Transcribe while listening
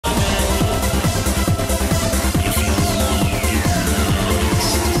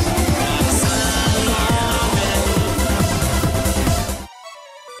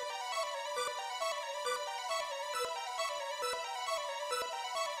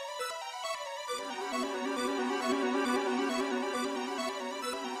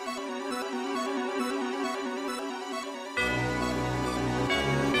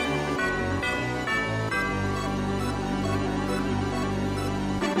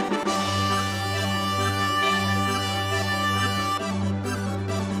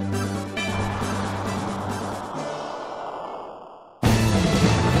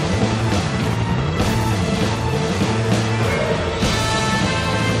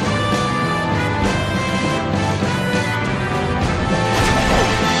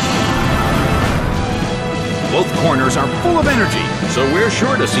corners are full of energy, so we're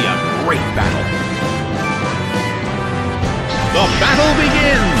sure to see a great battle. The battle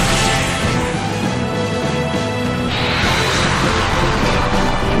begins!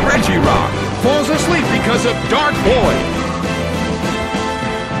 Regirock falls asleep because of Dark Void.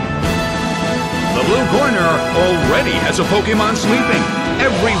 The blue corner already has a Pokémon sleeping.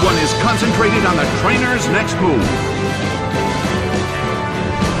 Everyone is concentrated on the trainer's next move.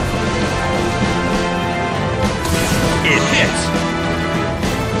 It hits.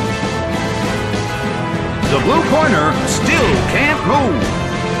 The blue corner still can't move.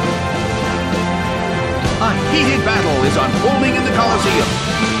 A heated battle is unfolding in the Colosseum.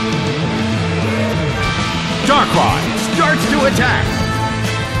 Darkrai starts to attack.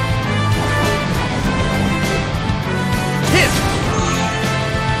 Hit!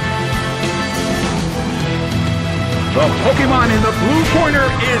 The Pokémon in the blue corner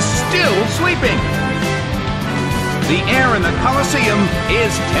is still sleeping. The air in the Colosseum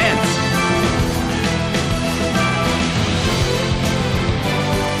is tense.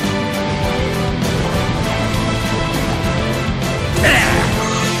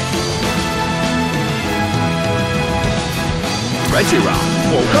 Regirock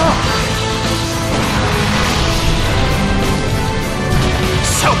woke up.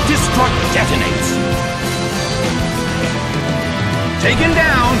 Self-destruct detonates. Taken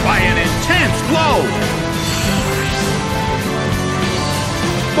down by an intense blow.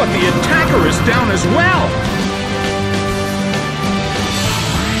 But the attacker is down as well.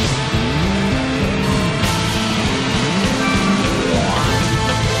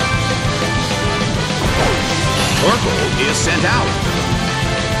 Torkoal is sent out.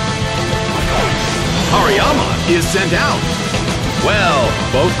 Hariyama is sent out. Well,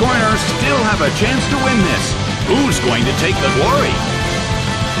 both corners still have a chance to win this. Who's going to take the glory?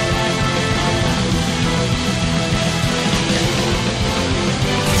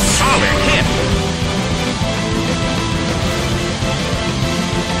 Solid hit.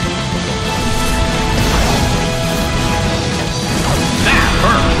 That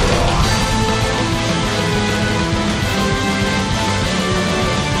hurt.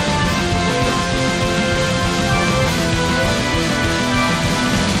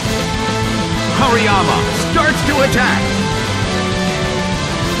 Hariyama starts to attack.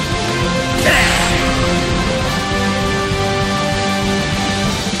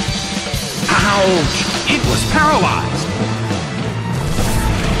 Ouch! It was paralyzed.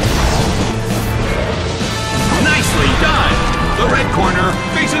 Nicely done! The red corner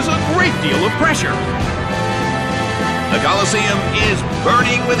faces a great deal of pressure. The Colosseum is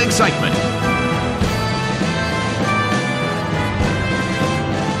burning with excitement.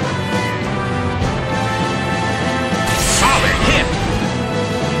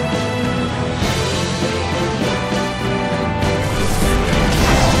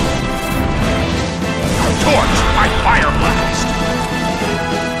 Fire blast!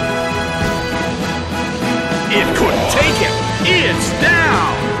 It couldn't take it! It's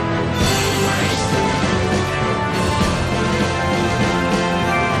down!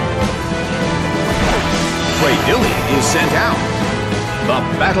 Cradily is sent out. The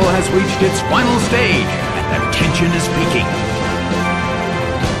battle has reached its final stage, and the tension is peaking.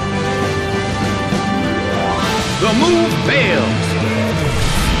 The move fails.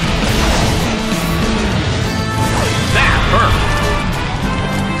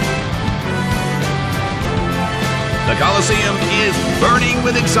 The Colosseum is burning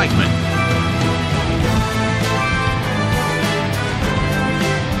with excitement.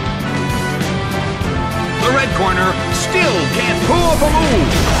 The red corner still can't pull off a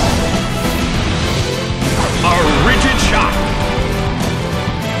move. A rigid shot.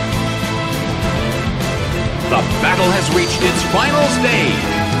 The battle has reached its final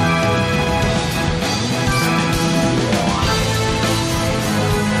stage.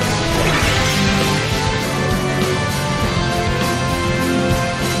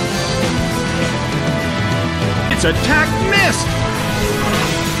 Attack missed!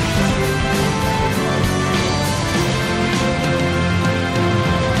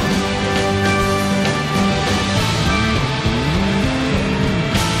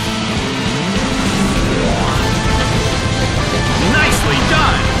 Nicely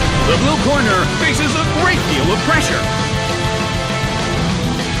done! The blue corner faces a great deal of pressure.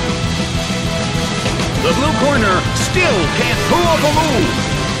 The blue corner still can't pull off a move.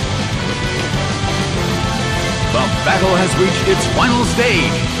 The battle has reached its final stage,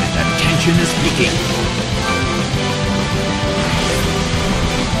 and the tension is peaking.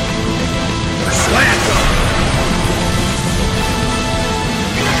 Slam!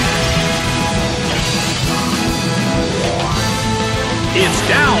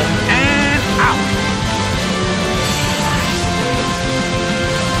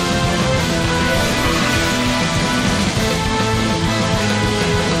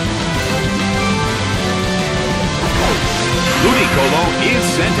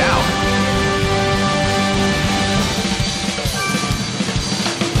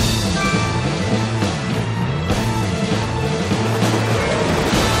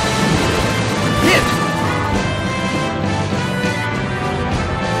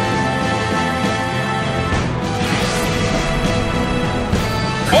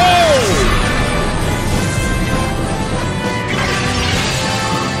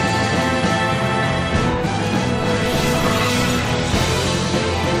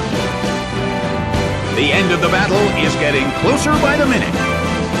 end of the battle is getting closer by the minute.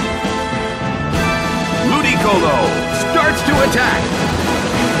 Ludicolo starts to attack.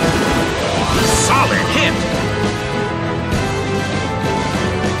 Solid hit.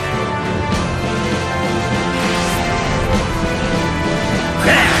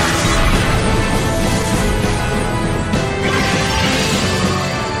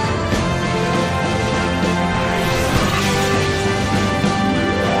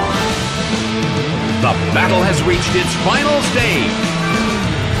 The battle has reached its final stage.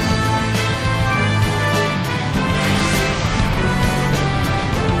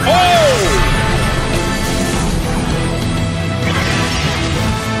 Oh!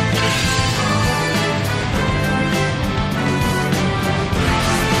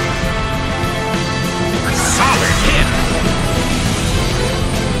 Solid hit.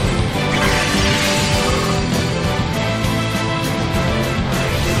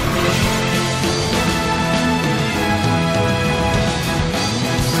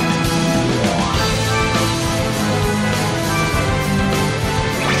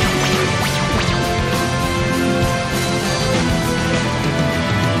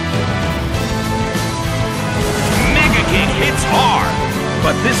 Hits hard,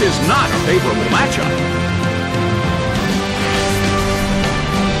 but this is not a favorable matchup.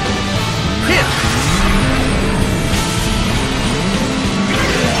 Hit!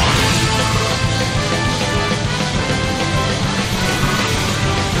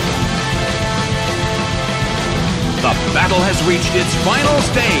 The battle has reached its final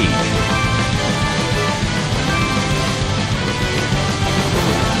stage.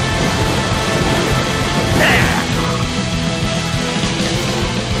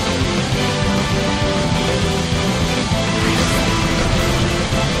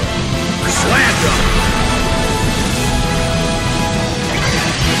 Slammed him.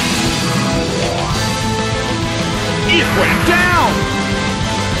 It went down.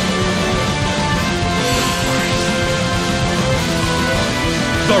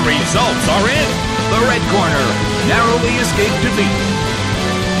 The results are in. The red corner narrowly escaped defeat.